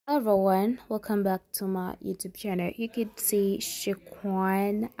Everyone, welcome back to my YouTube channel. You could see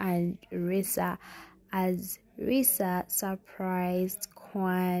Quan and Rissa as Rissa surprised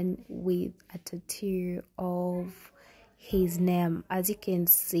Quan with a tattoo of his name. As you can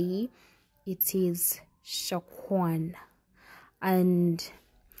see, it is Quan, and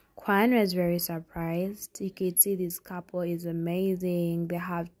Quan was very surprised. You could see this couple is amazing. They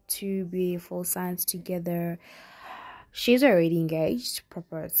have two beautiful sons together. She's already engaged,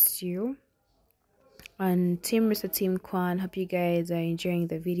 proposed to. And Team Rissa Team Quan, hope you guys are enjoying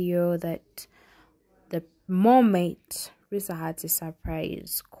the video. That the moment Rissa had to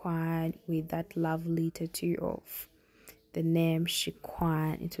surprise Quan with that lovely tattoo of the name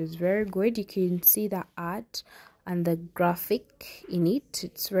Quan. It was very good. You can see the art and the graphic in it.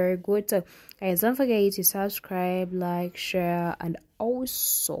 It's very good. So guys, don't forget to subscribe, like, share, and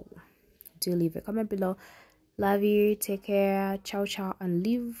also do leave a comment below. Love you, take care, ciao ciao, and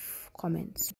leave comments.